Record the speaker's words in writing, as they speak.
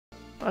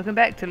Welcome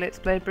back to Let's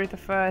Play Breath of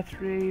Fire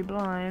 3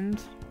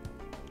 Blind.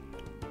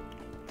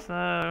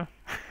 So...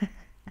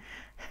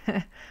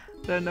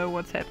 don't know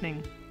what's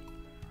happening.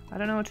 I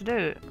don't know what to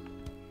do.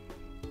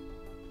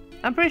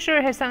 I'm pretty sure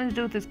it has something to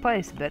do with this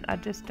place, but I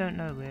just don't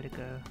know where to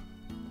go.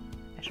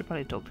 I should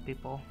probably talk to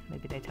people.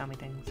 Maybe they tell me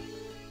things.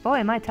 Boy,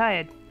 am I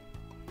tired.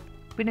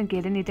 We don't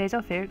get any days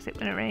off here except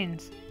when it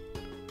rains.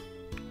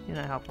 You're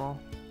not helpful.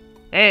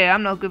 Hey,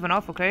 I'm not goofing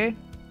off, okay?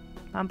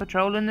 I'm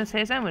patrolling this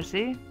here sandwich,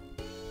 see?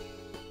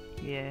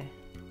 Yeah.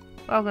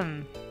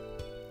 Welcome.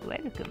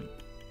 Welcome.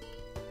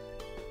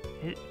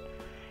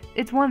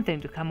 It's one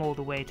thing to come all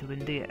the way to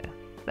India,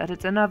 but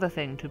it's another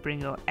thing to bring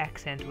your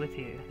accent with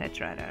you. That's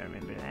right, I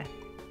remember that.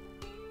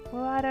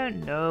 Well, I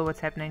don't know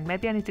what's happening.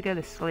 Maybe I need to go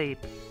to sleep.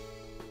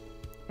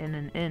 In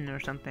an inn or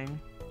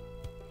something.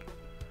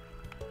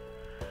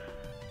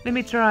 Let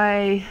me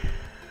try...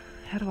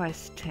 How do I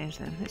change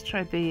them? Let's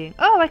try being...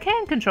 Oh, I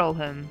can control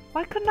him!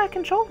 Why couldn't I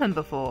control him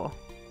before?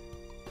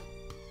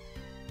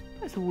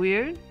 That's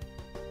weird.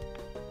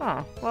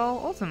 Oh, well,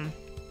 awesome.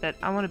 But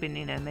I want to be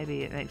Nina.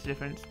 Maybe it makes a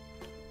difference.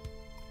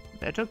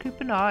 Better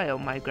keep an eye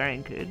on my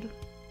grandkid.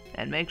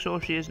 And make sure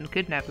she isn't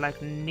kidnapped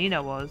like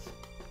Nina was.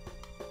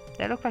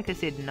 That looked like it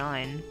said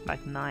 9.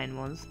 Like 9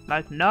 was.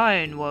 Like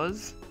 9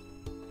 was!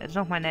 That's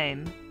not my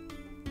name.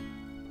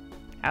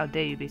 How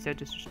dare you be so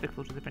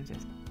disrespectful to the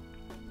princess.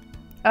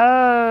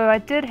 Oh, I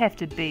did have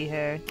to be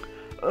her.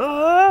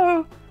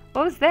 Oh!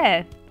 What was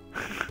that?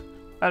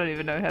 I don't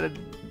even know how to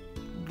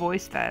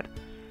voice that.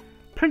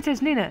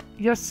 Princess Nina,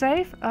 you're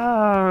safe?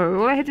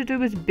 Oh, all I had to do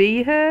was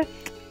be her?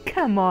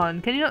 Come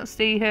on, can you not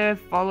see her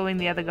following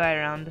the other guy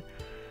around?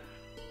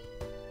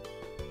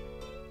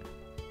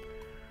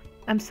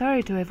 I'm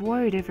sorry to have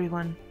worried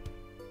everyone.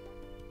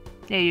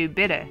 Yeah, you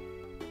better.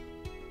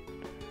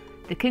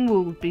 The king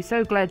will be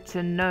so glad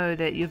to know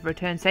that you've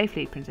returned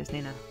safely, Princess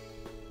Nina.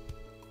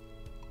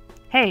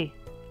 Hey,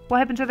 what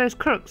happened to those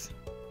crooks?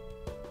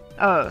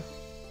 Oh.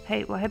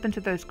 Hey, what happened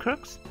to those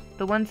crooks?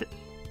 The ones that...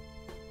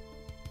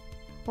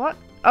 What?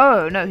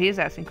 Oh, no, he is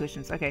asking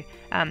questions. Okay.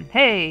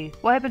 Hey,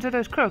 what happened to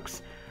those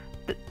crooks?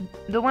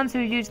 The ones who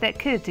used that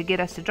kid to get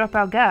us to drop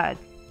our guard.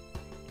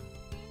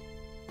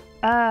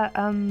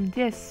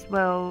 Yes,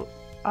 well,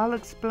 I'll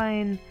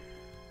explain...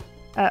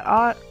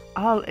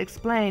 I'll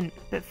explain,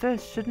 but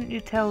first, shouldn't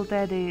you tell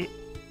Daddy...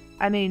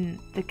 I mean,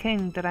 the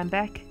king that I'm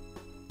back?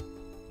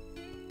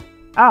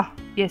 Ah,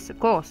 yes, of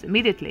course,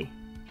 immediately.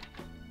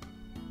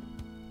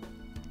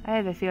 I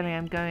have a feeling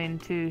I'm going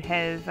to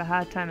have a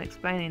hard time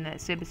explaining that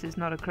Sebas is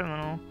not a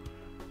criminal.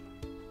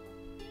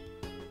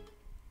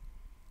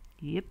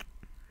 Yep.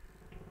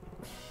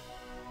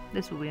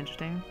 This will be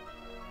interesting.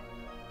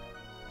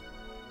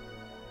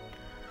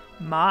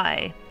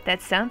 My,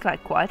 that sounds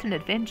like quite an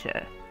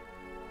adventure.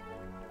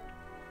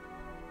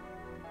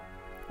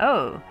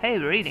 Oh, hey,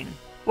 we're eating.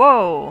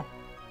 Whoa!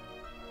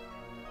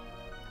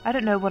 I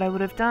don't know what I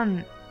would have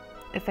done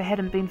if it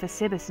hadn't been for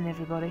Sebas and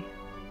everybody.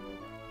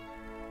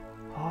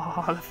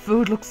 Oh, the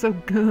food looks so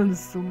good.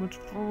 So much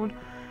food.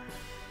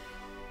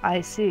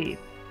 I see.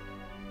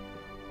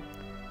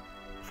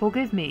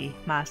 Forgive me,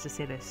 Master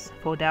Sebas,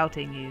 for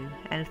doubting you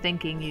and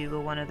thinking you were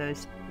one of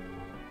those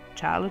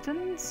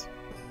charlatans?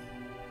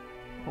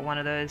 Or one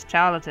of those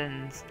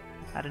charlatans.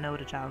 I don't know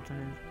what a charlatan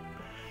is.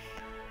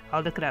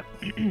 I'll look it up.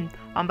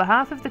 On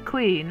behalf of the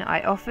Queen,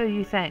 I offer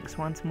you thanks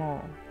once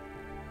more.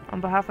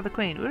 On behalf of the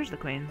Queen. Where's the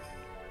Queen?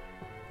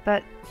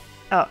 But...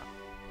 Oh.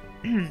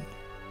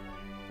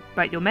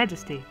 Right, Your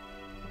Majesty.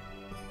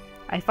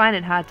 I find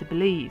it hard to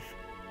believe.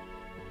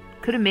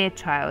 Could a mere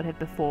child have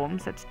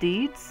performed such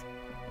deeds?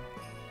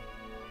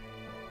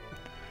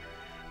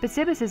 But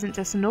Sebas isn't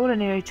just an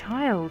ordinary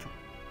child.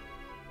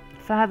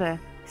 Father,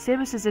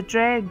 Sebas is a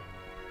drag...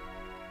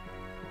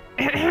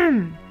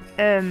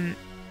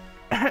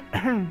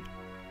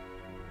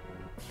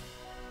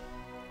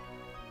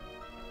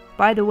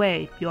 By the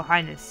way, Your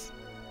Highness,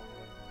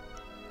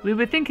 we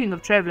were thinking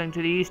of traveling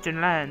to the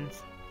Eastern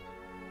Lands.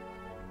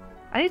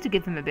 I need to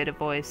give him a better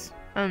voice.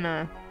 I don't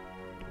know.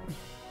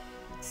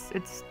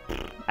 It's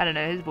I don't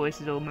know, his voice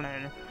is all blah.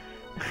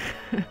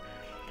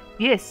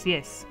 Yes,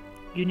 yes.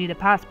 You need a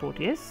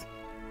passport, yes?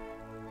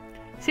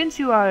 Since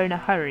you are in a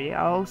hurry,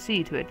 I'll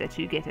see to it that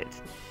you get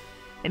it.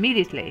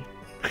 Immediately.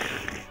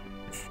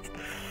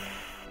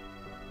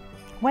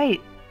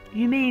 Wait,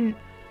 you mean...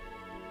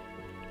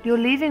 You're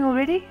leaving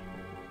already?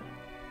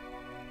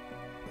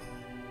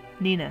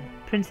 Nina,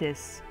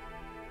 Princess.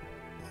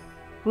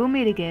 We'll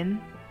meet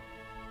again.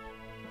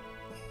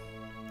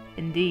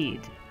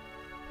 Indeed.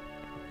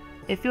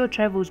 If your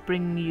travels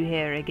bring you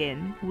here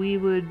again, we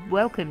would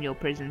welcome your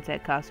presence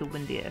at Castle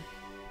Windia.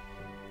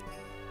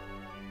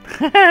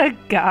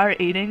 Gar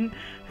eating.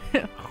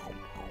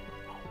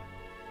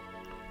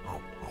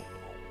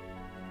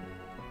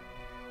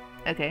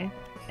 Okay,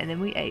 and then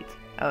we ate.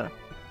 Oh.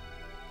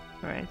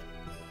 Alright.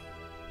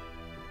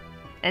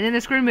 And then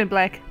the screen went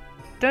black.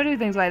 Don't do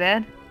things like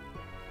that.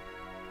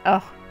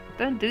 Oh,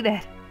 don't do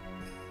that.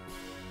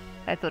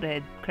 I thought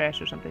it had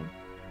crashed or something.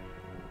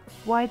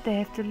 Why'd they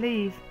have to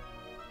leave?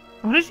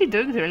 What is she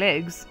doing with her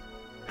legs?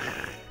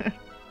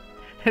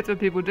 That's what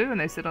people do when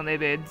they sit on their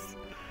beds.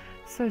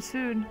 So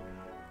soon.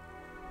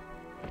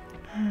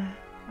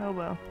 Oh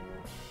well.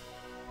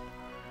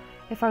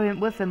 If I went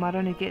with them, I'd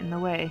only get in the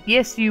way.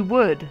 Yes, you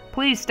would.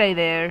 Please stay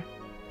there.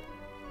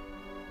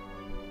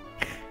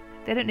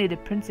 They don't need a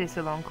princess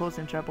along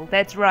causing trouble.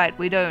 That's right,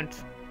 we don't.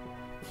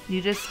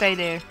 You just stay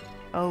there.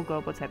 Oh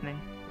god, what's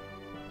happening?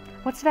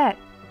 What's that?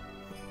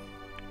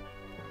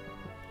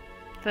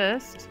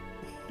 First,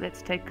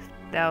 let's take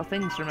our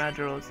things from our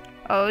drawers.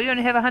 Oh, you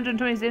only have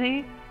 120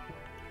 zenny?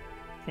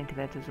 Think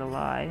that is a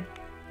lie.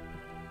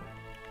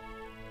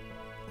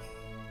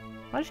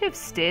 Why does she have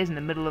stairs in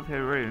the middle of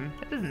her room?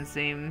 That doesn't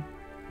seem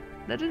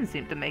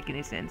to make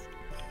any sense.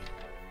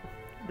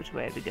 Which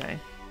way are we going?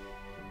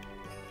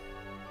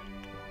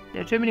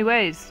 There are too many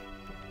ways.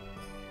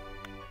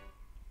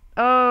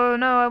 Oh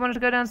no, I wanted to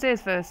go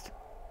downstairs first.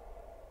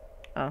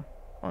 Oh,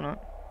 or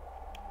not.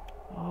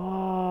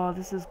 Oh,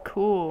 this is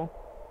cool.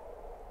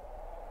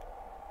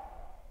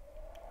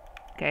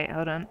 Okay,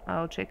 hold on.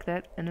 I'll check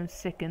that in a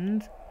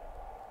second.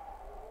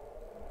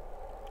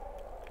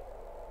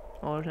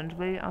 Or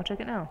alternatively, I'll check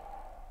it now.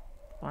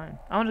 Fine.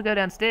 I want to go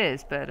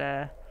downstairs, but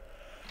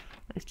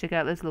let's check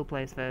out this little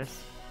place first.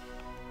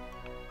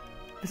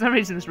 For some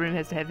reason this room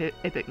has to have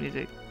epic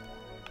music.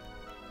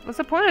 What's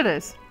the point of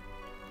this?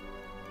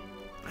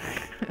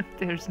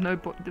 There's no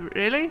point.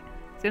 Really?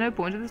 Is there no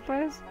point to this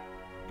place?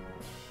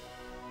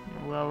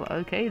 Well,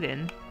 okay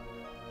then.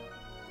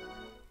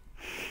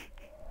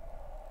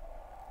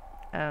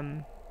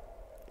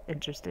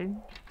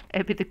 Interesting.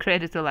 Maybe the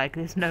credits are like,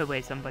 there's no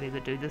way somebody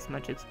would do this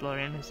much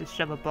exploring. Let's just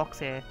shove a box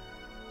here.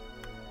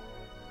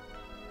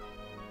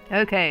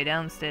 Okay,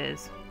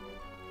 downstairs.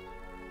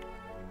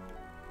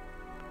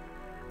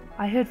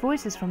 I heard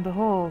voices from the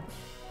hall.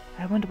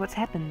 I wonder what's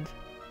happened.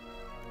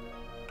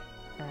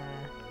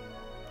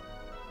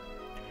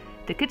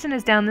 The kitchen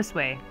is down this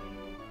way.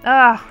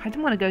 Ah, I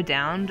didn't want to go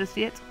down just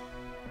yet.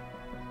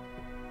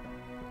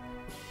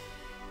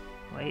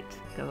 Wait,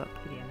 go up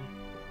again.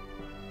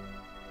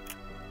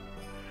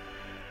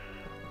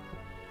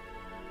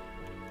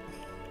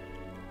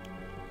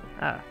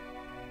 Oh.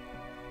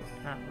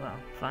 Oh, well,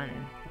 fine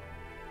then.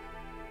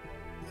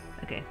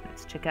 Okay,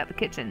 let's check out the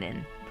kitchen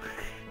then.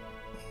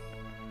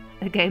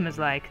 The game is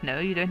like, no,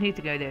 you don't need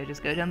to go there,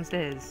 just go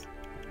downstairs.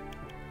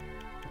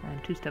 I'm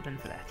too stubborn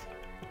for that.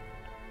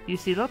 You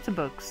see lots of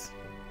books.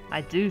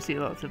 I do see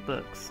lots of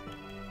books.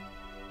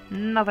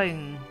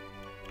 Nothing.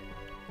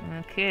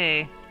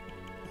 Okay.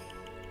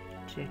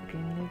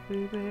 Checking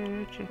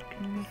everywhere,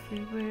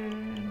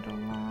 and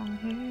along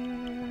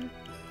here.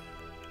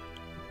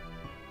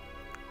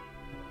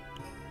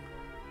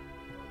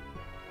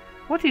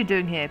 What are you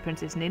doing here,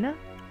 Princess Nina?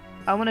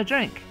 I want a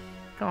drink.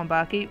 Come on,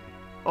 barkeep.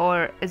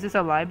 Or, is this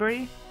a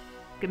library?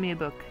 Give me a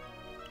book.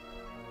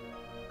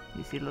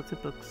 You see lots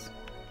of books.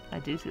 I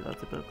do see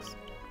lots of books.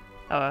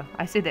 Oh,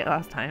 I said that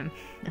last time.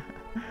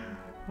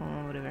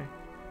 Oh, whatever.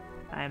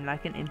 I am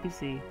like an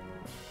NPC.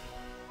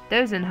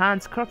 Those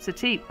enhanced crops are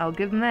cheap, I'll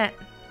give them that.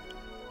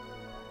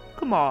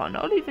 Come on,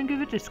 I'll even give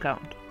a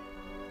discount.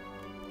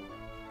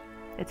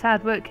 It's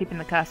hard work keeping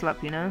the castle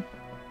up, you know.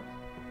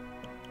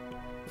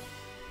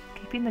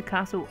 Keeping the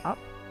castle up?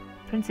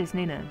 Princess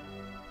Nina,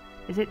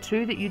 is it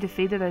true that you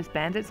defeated those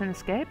bandits and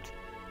escaped?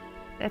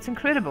 That's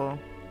incredible.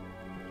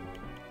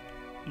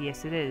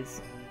 Yes, it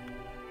is.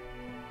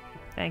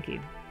 Thank you.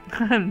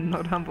 I'm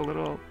not humble at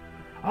all.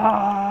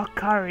 Oh,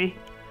 curry.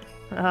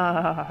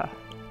 Ah,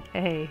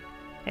 hey,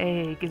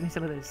 give me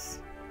some of this.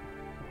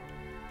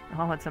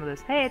 I want some of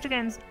this. Hey,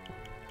 chickens.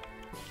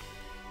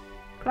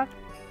 Cluck.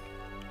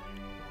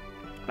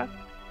 Cluck.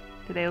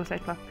 Do they all say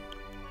cluck?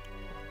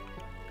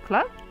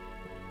 Cluck?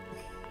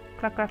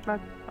 Cluck, cluck,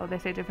 cluck. Oh, they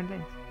say different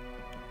things.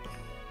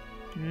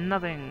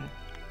 Nothing.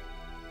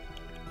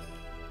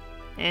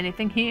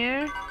 Anything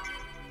here?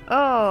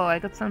 Oh, I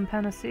got some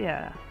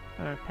panacea.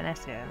 Or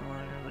panacea, or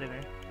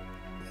whatever.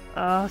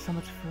 Oh, so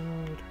much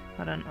food.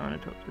 Hold on, I want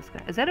to talk to this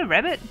guy. Is that a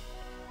rabbit?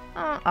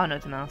 Oh no,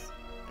 it's a mouse.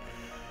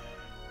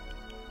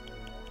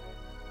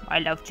 I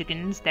love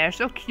chickens, they're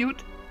so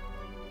cute.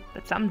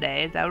 But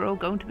someday they're all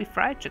going to be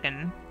fried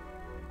chicken.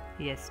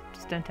 Yes,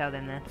 just don't tell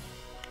them that.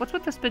 What's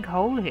with this big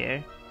hole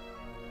here?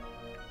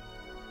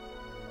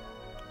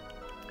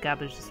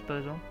 Garbage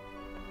disposal.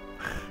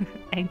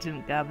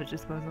 Ancient garbage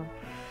disposal.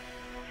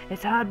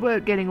 It's hard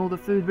work getting all the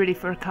food ready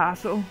for a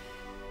castle.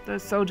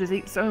 Those soldiers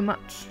eat so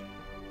much.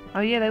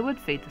 Oh yeah, they would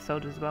feed the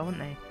soldiers well,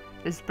 wouldn't they?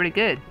 This is pretty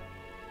good.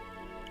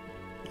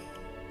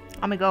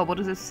 Oh my god, what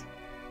is this?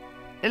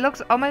 It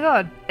looks, oh my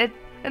god, it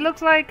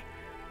looks like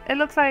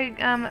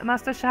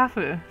Master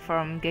Shafu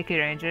from Geki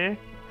Ranger.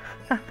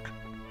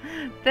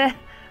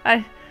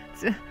 I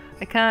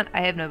can't,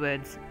 I have no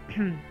words.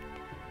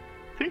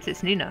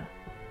 Princess Nina,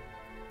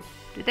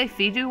 did they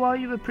feed you while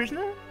you were a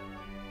prisoner?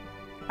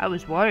 I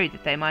was worried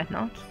that they might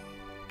not.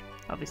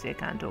 Obviously I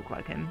can't talk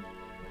like him.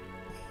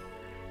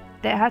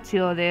 That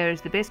Hachio there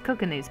is the best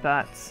cook in these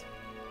parts.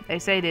 They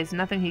say there's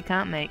nothing he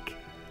can't make.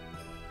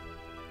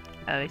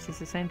 Oh, is this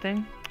the same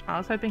thing? I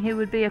was hoping he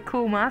would be a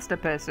cool master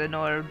person,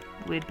 or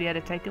we'd be able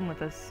to take him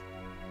with us.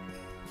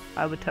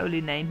 I would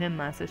totally name him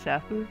Master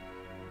Shaku.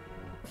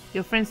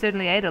 Your friends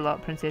certainly ate a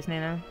lot, Princess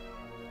Nina.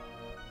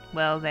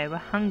 Well, they were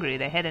hungry.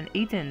 They hadn't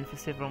eaten for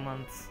several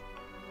months.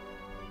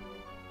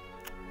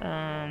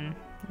 And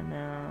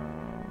now...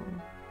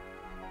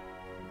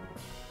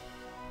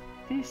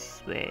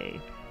 this way.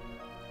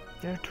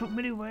 There are too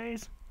many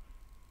ways.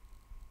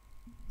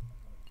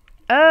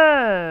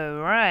 Oh,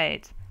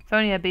 right. If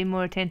only I'd been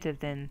more attentive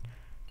then.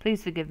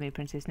 Please forgive me,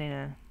 Princess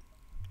Nina.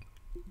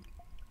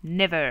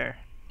 Never.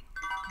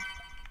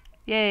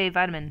 Yay,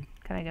 vitamin.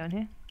 Can I go in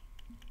here?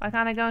 Why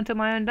can't I go into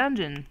my own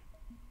dungeon?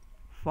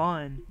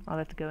 Fine. I'll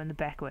have to go in the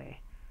back way.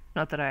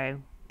 Not that I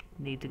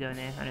need to go in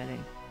there, I don't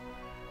think.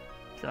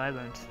 So I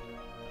won't.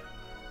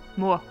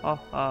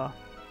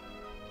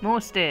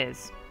 More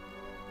stairs.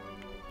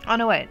 Oh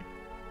no, wait.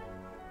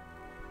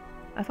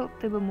 I thought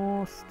there were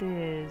more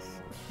stairs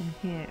in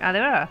here. Ah,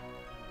 there are.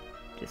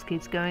 Just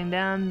keeps going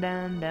down,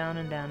 down, down,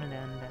 and down, and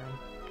down, and down.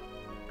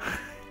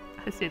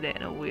 I say that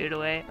in a weird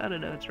way. I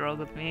don't know what's wrong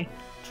with me.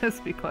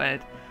 Just be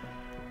quiet.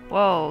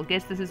 Whoa,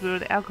 guess this is where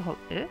the alcohol...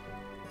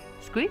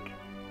 Squeak?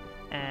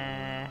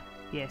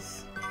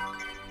 Yes.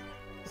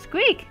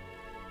 Squeak!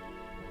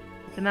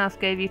 The mouse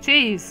gave you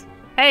cheese!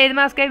 Hey, the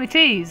mouse gave me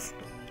cheese!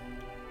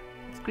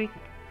 Squeak.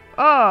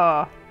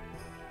 Oh!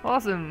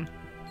 Awesome!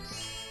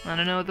 I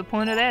don't know what the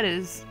point of that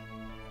is.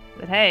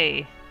 But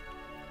hey,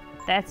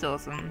 that's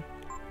awesome.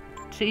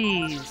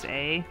 Cheese,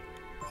 eh?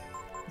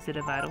 Is it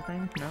a vital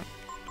thing? No.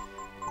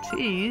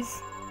 Cheese?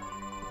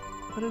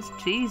 What does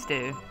cheese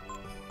do?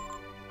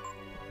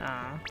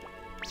 Ah,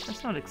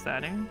 that's not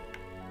exciting.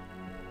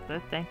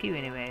 But thank you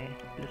anyway,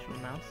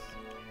 little mouse.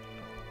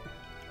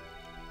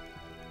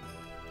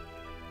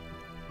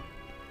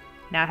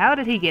 Now how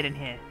did he get in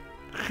here?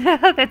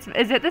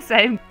 Is it the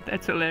same?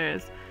 That's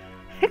hilarious.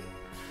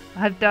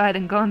 I've died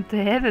and gone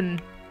to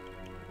heaven.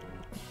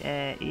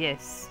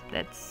 Yes,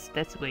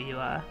 that's where you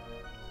are.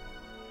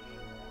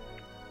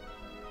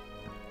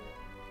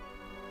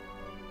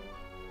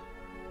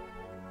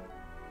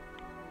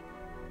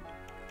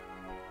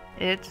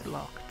 It's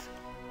locked.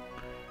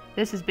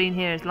 This has been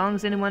here as long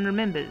as anyone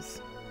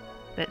remembers,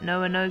 but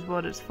no one knows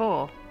what it's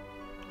for.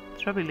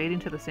 It's probably leading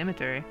to the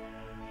cemetery.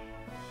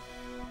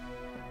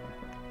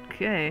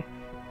 Okay.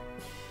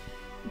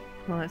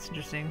 Well, that's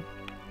interesting.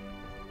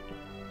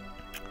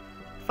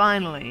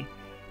 Finally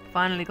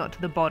got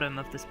to the bottom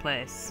of this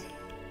place.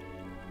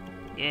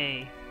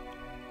 Yay.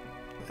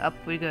 Up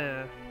we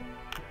go.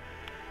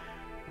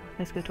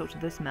 Let's go talk to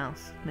this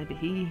mouse. Maybe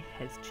he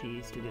has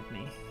cheese to give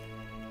me.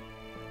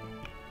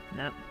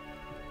 Nope.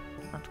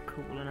 Not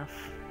cool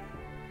enough.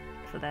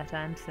 For that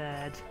I'm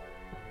sad.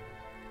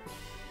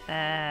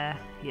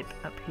 Yep,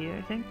 up here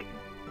I think.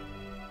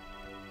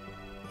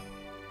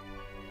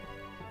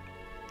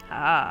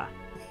 Ah,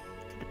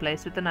 to the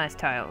place with the nice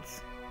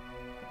tiles.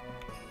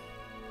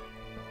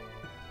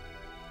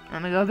 Oh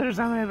my god, there's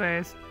so many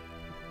ways.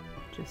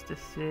 Just a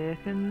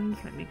second,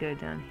 let me go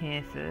down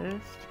here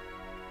first.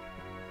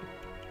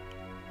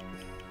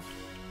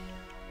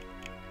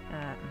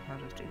 I'll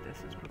just do this,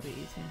 it's probably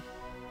easier.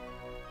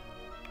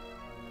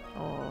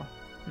 Or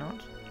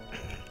not.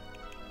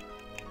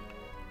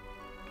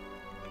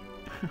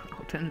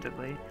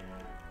 Alternatively,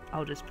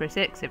 I'll just press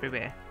X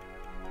everywhere.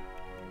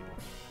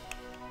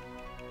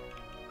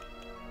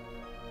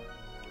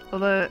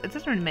 Although, it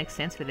doesn't really make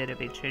sense for there to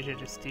be treasure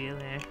to steal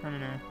there. I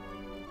don't know.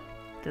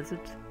 Does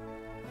it?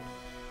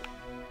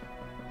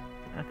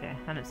 Okay,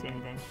 I don't see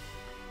anything.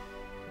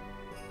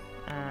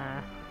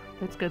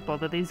 Let's go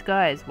bother these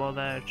guys while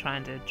they're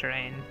trying to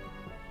train.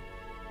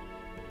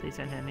 Please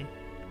don't hurt me.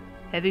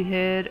 Have you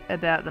heard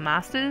about the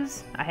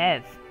masters? I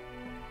have.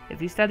 If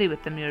you study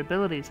with them, your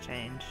abilities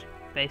change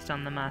based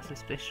on the master's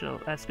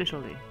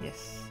specialty.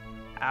 Yes.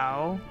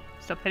 Ow.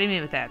 Stop hitting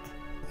me with that.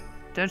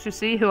 Don't you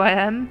see who I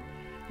am?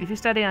 If you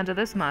study under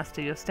this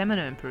master, your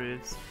stamina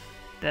improves.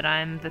 But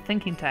I'm the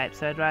thinking type,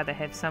 so I'd rather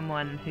have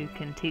someone who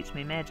can teach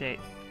me magic.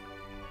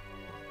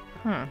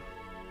 Huh.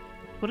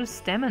 What does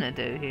stamina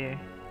do here?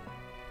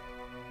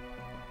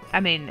 I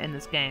mean, in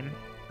this game.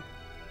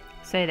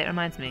 Say, that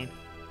reminds me.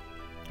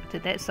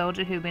 Did that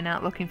soldier who went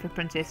out looking for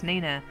Princess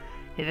Nina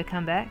ever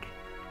come back?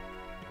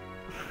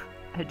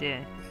 Oh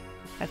dear.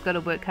 I've got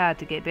to work hard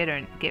to get better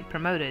and get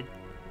promoted.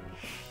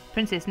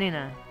 Princess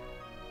Nina.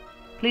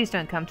 Please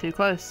don't come too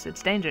close,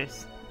 it's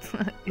dangerous.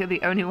 You're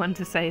the only one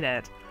to say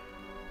that.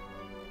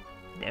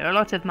 There are a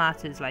lot of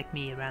masters like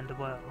me around the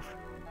world,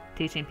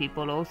 teaching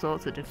people all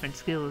sorts of different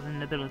skills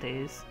and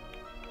abilities.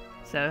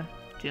 So,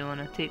 do you want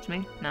to teach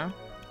me? No?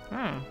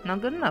 Oh,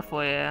 not good enough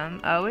for you,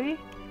 are we?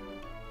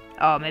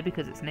 Oh, maybe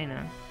because it's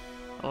Nina.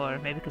 Or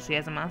maybe because she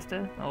has a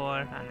master? Or,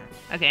 I don't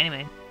know. Okay,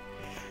 anyway.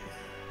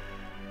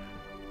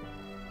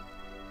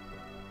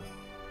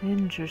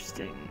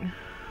 Interesting.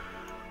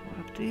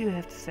 What do you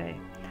have to say?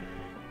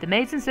 The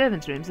maids and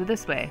servants' rooms are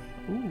this way.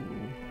 Ooh.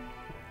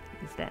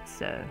 Is that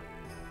so?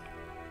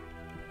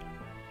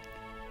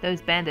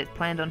 Those bandits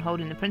planned on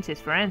holding the princess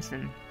for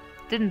ransom,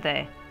 didn't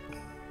they?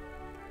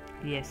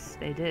 Yes,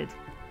 they did.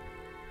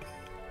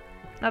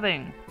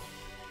 Nothing.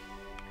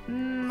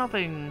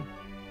 Nothing.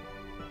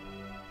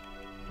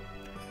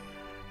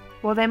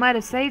 Well, they might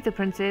have saved the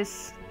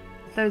princess.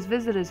 Those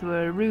visitors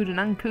were a rude and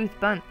uncouth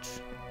bunch.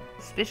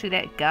 Especially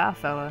that Gar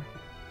fella.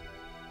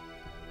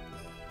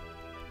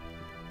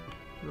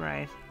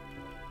 Right.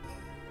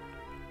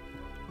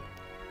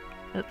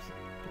 Oops.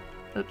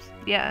 Oops.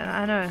 Yeah,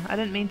 I know. I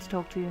didn't mean to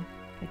talk to you.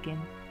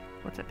 Again.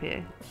 What's up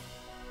here?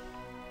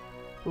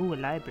 Ooh, a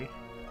library.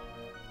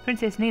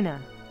 Princess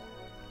Nina.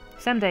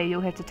 Someday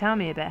you'll have to tell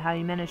me about how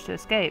you managed to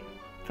escape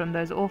from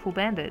those awful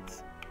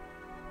bandits.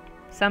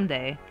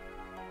 Someday.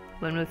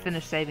 When we've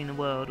finished saving the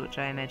world, which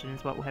I imagine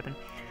is what will happen.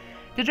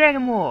 The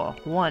Dragon War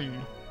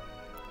 1.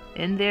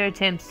 In their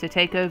attempts to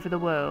take over the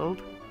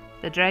world,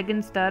 the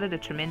dragons started a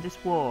tremendous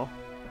war.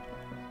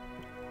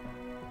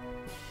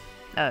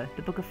 Oh,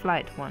 the Book of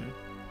Flight 1.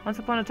 Once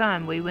upon a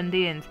time, we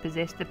Windians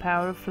possessed the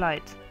power of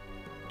flight.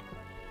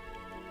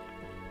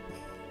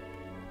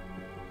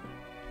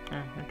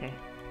 Oh, okay.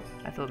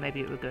 I thought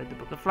maybe it would go to the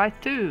Book of Flight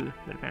 2,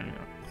 but apparently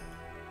not.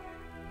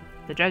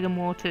 The Dragon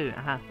War 2,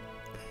 aha.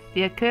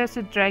 The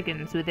accursed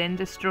dragons were then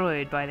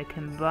destroyed by the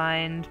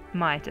combined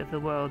might of the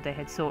world they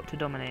had sought to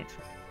dominate.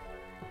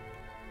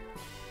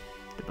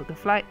 The Book of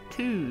Flight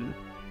 2.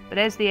 But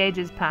as the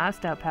ages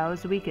passed, our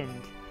powers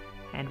weakened,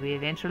 and we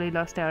eventually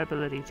lost our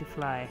ability to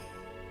fly.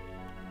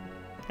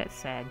 That's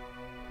sad.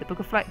 The Book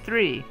of Flight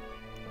 3.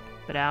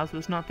 But ours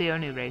was not the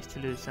only race to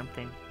lose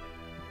something.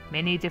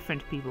 Many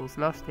different peoples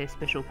lost their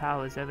special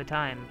powers over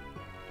time.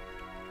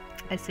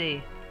 I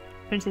see.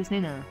 Princess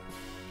Nina.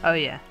 Oh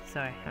yeah,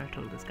 sorry, I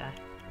told this guy.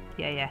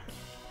 Yeah,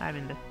 I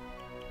remember.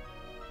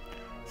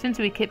 Since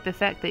we kept the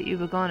fact that you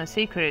were gone a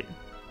secret,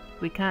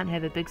 we can't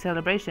have a big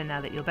celebration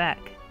now that you're back.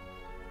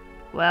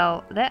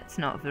 Well, that's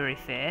not very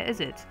fair, is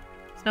it?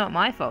 It's not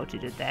my fault you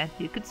did that.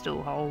 You could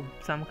still hold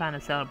some kind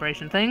of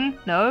celebration thing,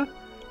 no?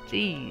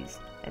 Jeez.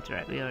 That's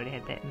right, we already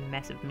had that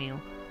massive meal.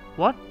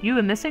 What? You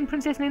were missing,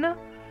 Princess Nina?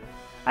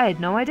 I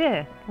had no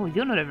idea. Well,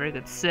 you're not a very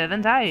good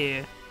servant, are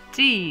you?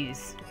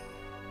 Jeez.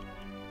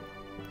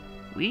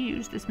 We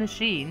use this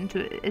machine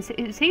to...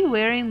 Is he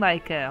wearing,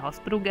 like, a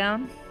hospital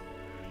gown?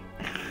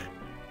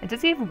 And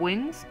does he have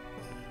wings?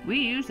 We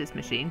use this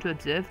machine to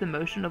observe the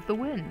motion of the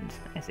wind,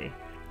 I see,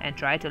 and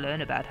try to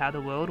learn about how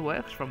the world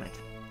works from it.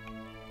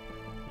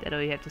 That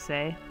all you have to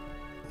say?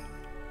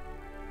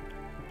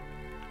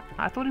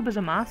 I thought he was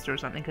a master or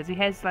something, because he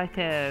has, like,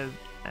 a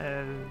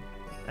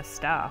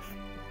staff.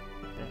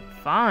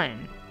 But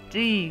fine.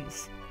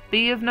 Jeez.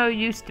 Be of no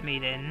use to me,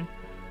 then.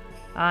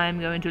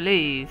 I'm going to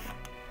leave.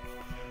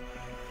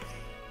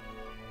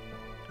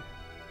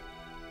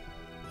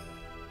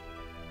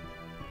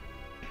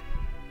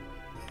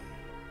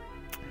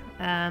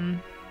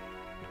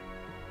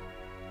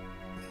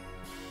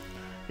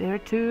 There are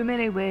too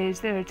many ways,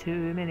 there are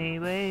too many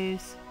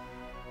ways.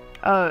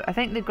 Oh, I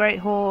think the Great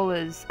Hall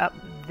is up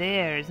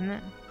there, isn't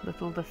it?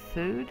 With all the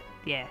food?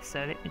 Yeah, so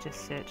let me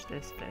just search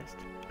this first.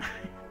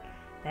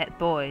 That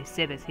boy,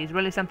 Sebas, he's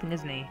really something,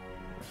 isn't he?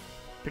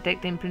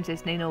 Protecting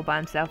Princess Nina all by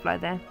himself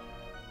like that?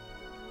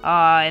 Oh,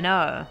 I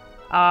know.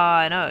 Oh,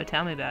 I know.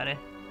 Tell me about it.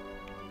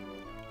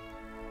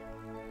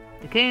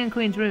 The King and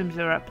Queen's rooms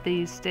are up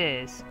these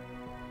stairs.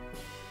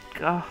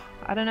 Oh,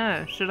 I don't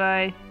know. Should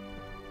I...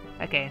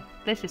 Okay,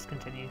 let's just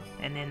continue.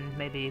 And then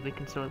maybe we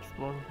can still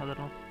explore a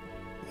little.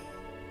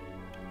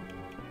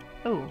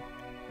 Oh.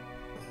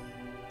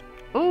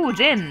 Oh,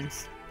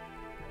 gems!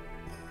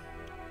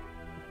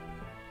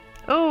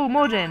 Oh,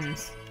 more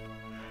gems!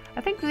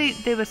 I think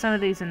there were some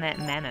of these in that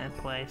manor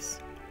place.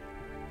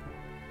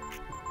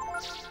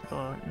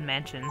 Or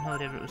mansion, or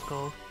whatever it was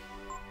called.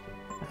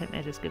 I think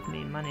they just give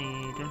me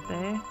money, don't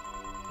they?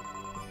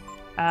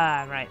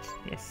 Ah, right,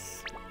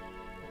 yes.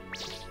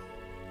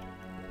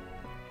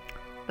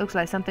 Looks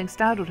like something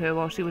startled her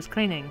while she was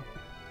cleaning.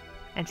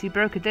 And she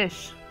broke a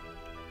dish.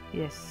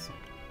 Yes.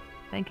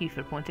 Thank you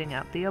for pointing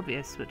out the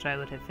obvious, which I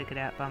would have figured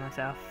out by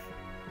myself.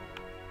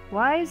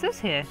 Why is this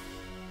here?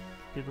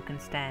 People can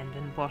stand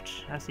and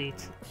watch us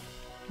eat.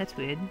 That's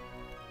weird.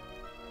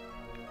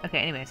 Okay,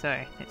 anyway,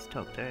 sorry. Let's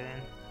talk to her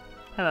then.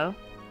 Hello?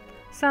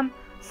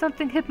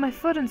 Something hit my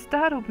foot and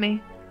startled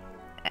me.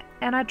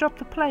 And I dropped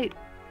the plate.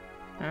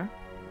 Huh?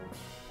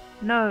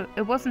 No,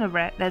 it wasn't a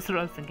rat. That's what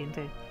I was thinking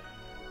too.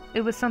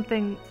 It was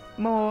something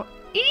more...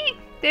 Eee!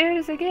 There it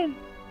is again.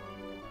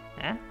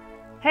 Huh?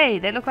 Hey,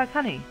 they look like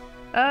honey.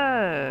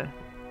 Oh.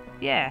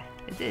 Yeah,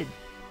 it did.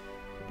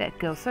 That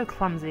girl's so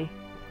clumsy.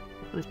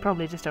 It was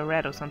probably just a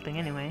rat or something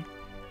anyway.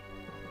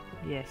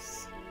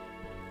 Yes.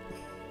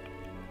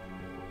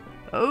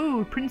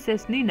 Oh,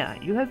 Princess Nina,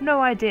 you have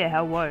no idea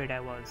how worried I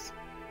was.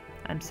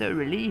 I'm so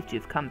relieved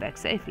you've come back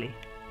safely.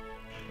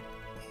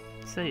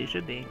 So you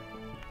should be.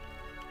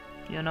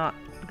 You're not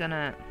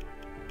gonna...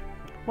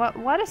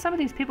 Why do some of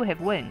these people have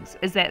wings?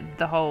 Is that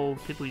the whole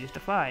people used to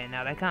fly and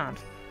now they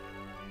can't?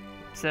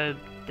 So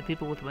the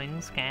people with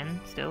wings can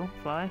still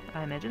fly,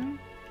 I imagine?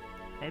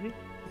 Maybe?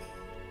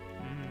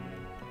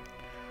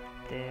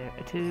 There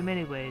are too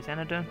many ways and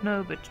I don't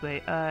know which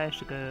way I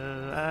should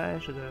go. I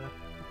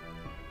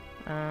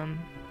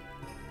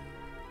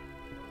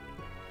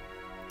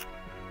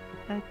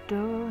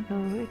don't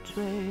know which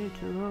way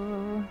to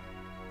go.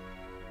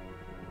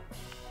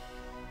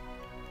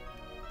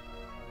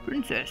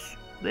 Princess,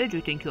 where do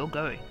you think you're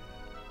going?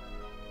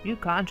 You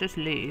can't just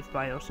leave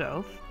by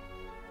yourself.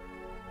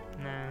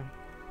 No.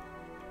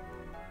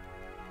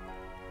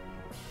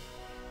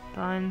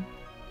 Fine.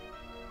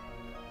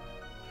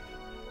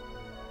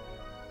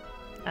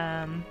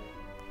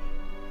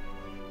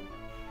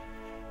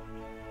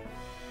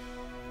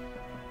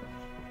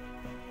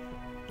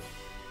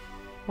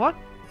 What?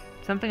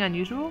 Something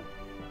unusual?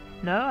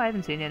 No, I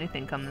haven't seen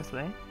anything come this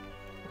way.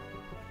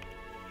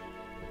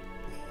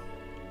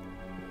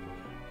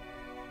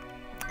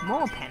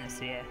 More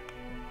panacea.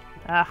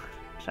 Ah,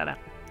 shut up.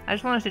 I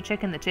just wanted to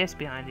check in the chest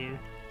behind you.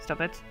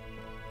 Stop it.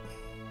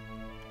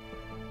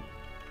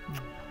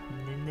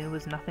 And then there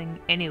was nothing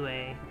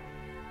anyway.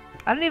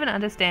 I don't even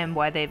understand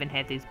why they even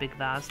had these big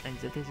vase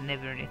things if there's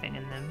never anything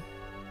in them.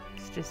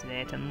 It's just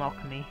there to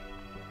mock me.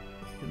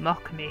 To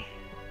mock me.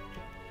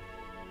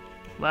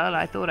 Well,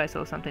 I thought I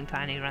saw something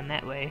tiny run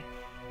that way.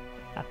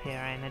 Up here,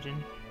 I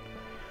imagine.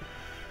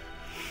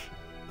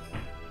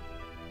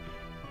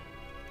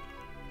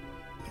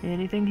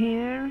 Anything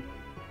here?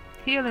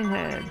 Healing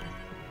herb.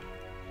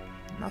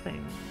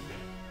 Nothing.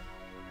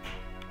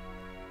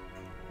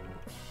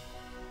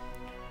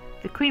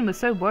 The queen was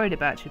so worried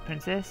about you,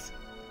 princess,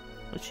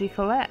 but she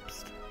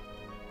collapsed.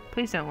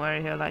 Please don't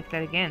worry her like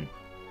that again.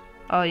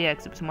 Oh yeah,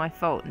 because it was my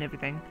fault and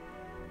everything.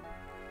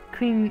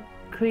 Queen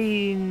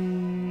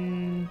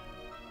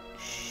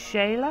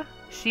Sheila?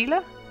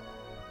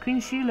 Queen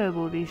Sheila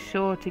will be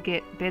sure to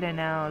get better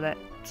now that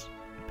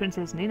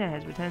Princess Nina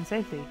has returned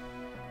safely.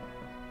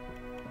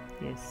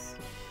 Yes.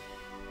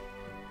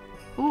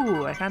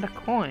 Ooh, I found a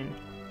coin.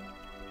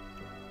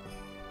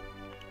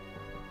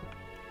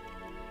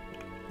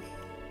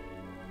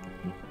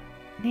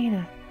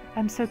 Nina,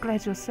 I'm so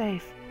glad you're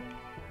safe.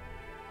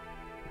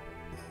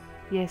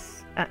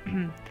 Yes.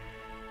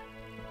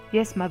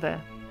 Yes, Mother.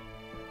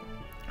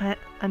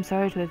 I'm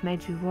sorry to have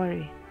made you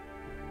worry.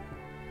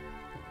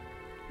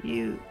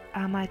 You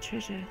are my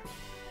treasure.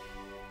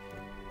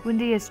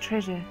 Windia's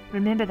treasure.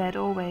 Remember that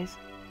always.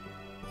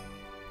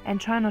 And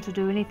try not to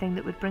do anything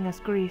that would bring us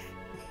grief.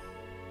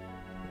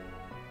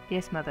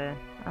 Yes, Mother.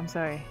 I'm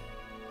sorry.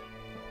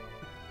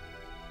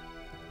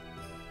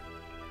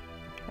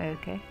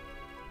 Okay.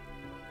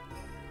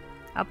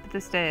 Up the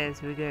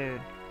stairs we go.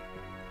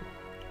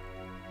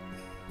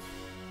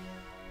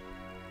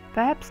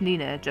 Perhaps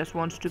Nina just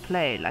wants to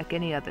play like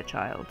any other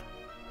child.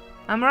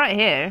 I'm right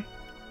here.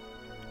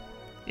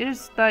 You're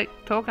just like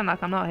talking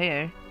like I'm not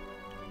here.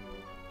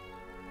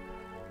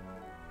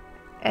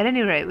 At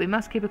any rate, we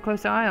must keep a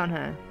close eye on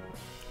her.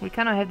 We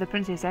cannot have the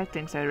princess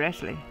acting so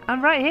rashly.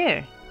 I'm right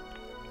here.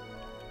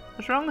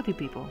 What's wrong with you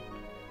people?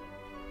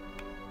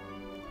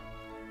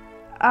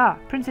 Ah,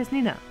 Princess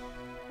Nina.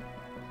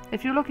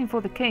 If you're looking for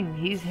the king,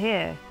 he's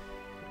here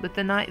with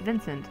the knight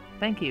Vincent.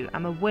 Thank you.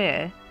 I'm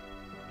aware.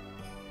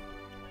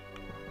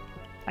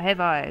 I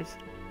have eyes.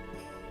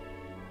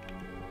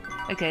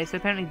 Okay, so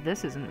apparently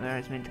this isn't where I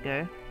was meant to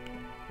go.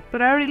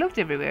 But I already looked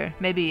everywhere.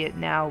 Maybe it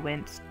now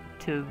went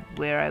to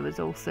where I was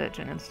all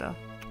searching and stuff.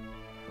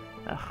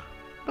 Ugh.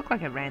 Looked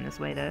like I ran this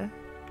way though.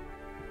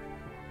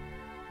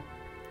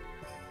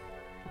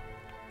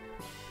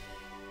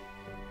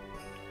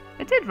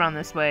 It did run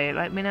this way,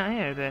 like me out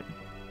here, but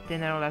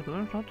then they were like,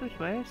 oh, it's not this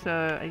way,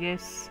 so I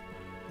guess...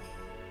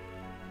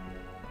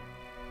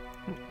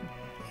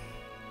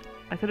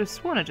 I could have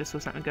sworn I just saw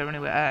something go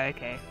running away. Oh,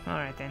 okay.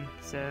 Alright then,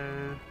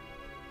 so...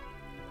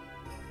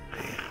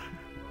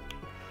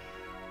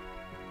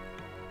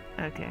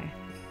 Okay.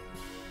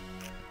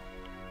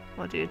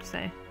 What do you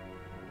say?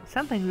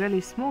 Something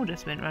really small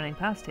just went running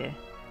past here.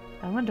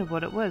 I wonder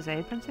what it was,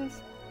 eh,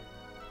 princess?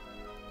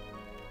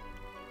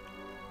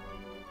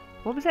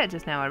 What was that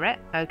just now, a rat?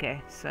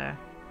 Okay, so...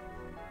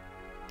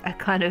 I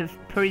kind of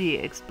pretty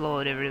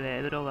explored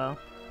everywhere, but oh well.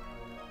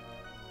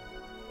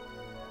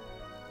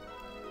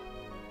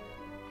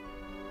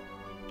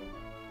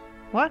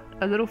 What?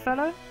 A little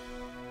fellow?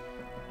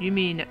 You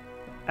mean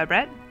a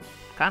rat?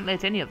 Can't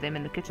let any of them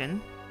in the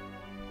kitchen.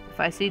 If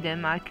I see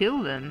them, I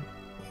kill them.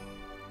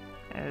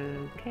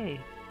 Okay.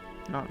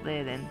 Not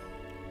there then.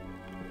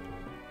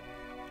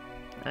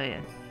 Oh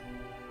yeah.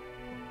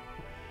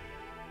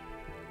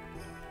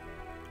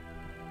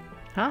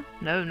 Huh?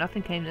 No,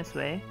 nothing came this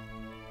way.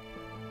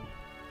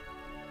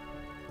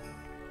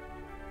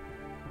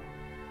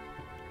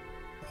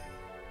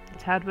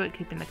 It's hard work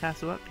keeping the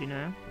castle up, you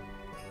know.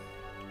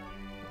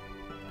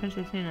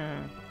 Princess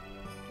Nina.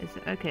 Is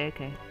it? Okay,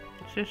 okay.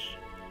 Shush.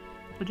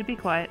 Would you be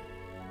quiet?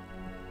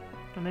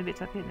 Or maybe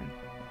it's up here then.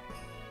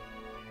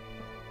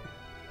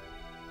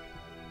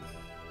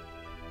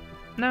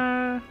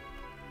 No.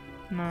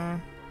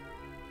 No.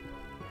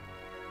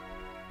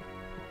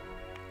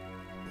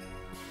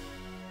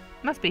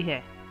 Must be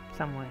here.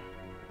 Somewhere.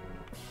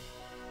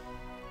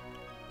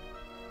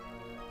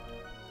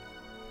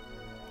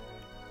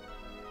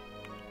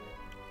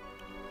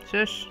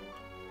 Shush.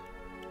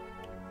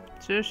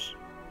 Shush.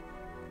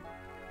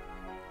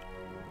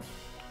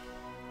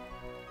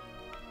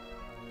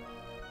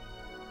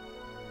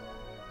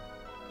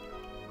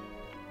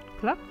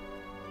 Cluck.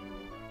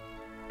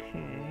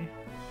 Okay.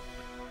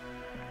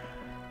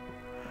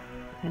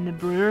 In the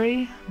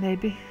brewery,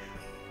 maybe?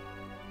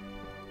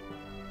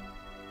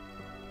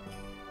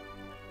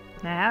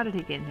 Now, how did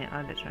he get in here?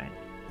 Oh, that's right.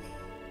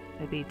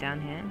 Maybe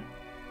down here?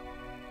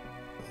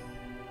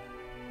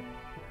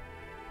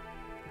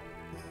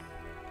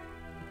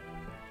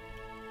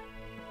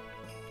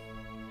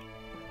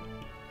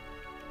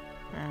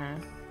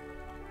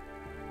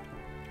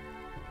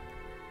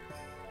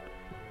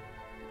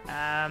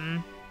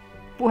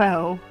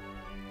 Well,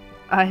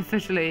 I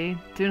officially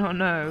do not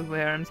know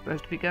where I'm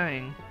supposed to be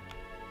going.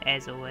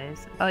 As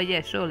always. Oh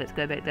yeah, sure, let's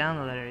go back down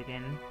the ladder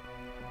again.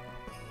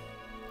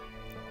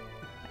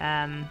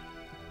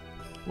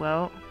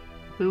 Well,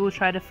 we will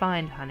try to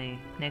find Honey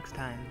next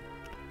time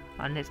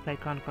on Let's Play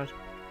Chrono Cross.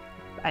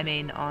 I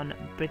mean, on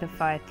Breath of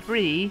Fire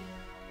 3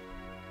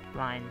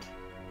 Blind.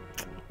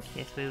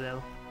 Yes, we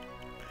will.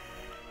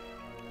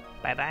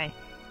 Bye bye.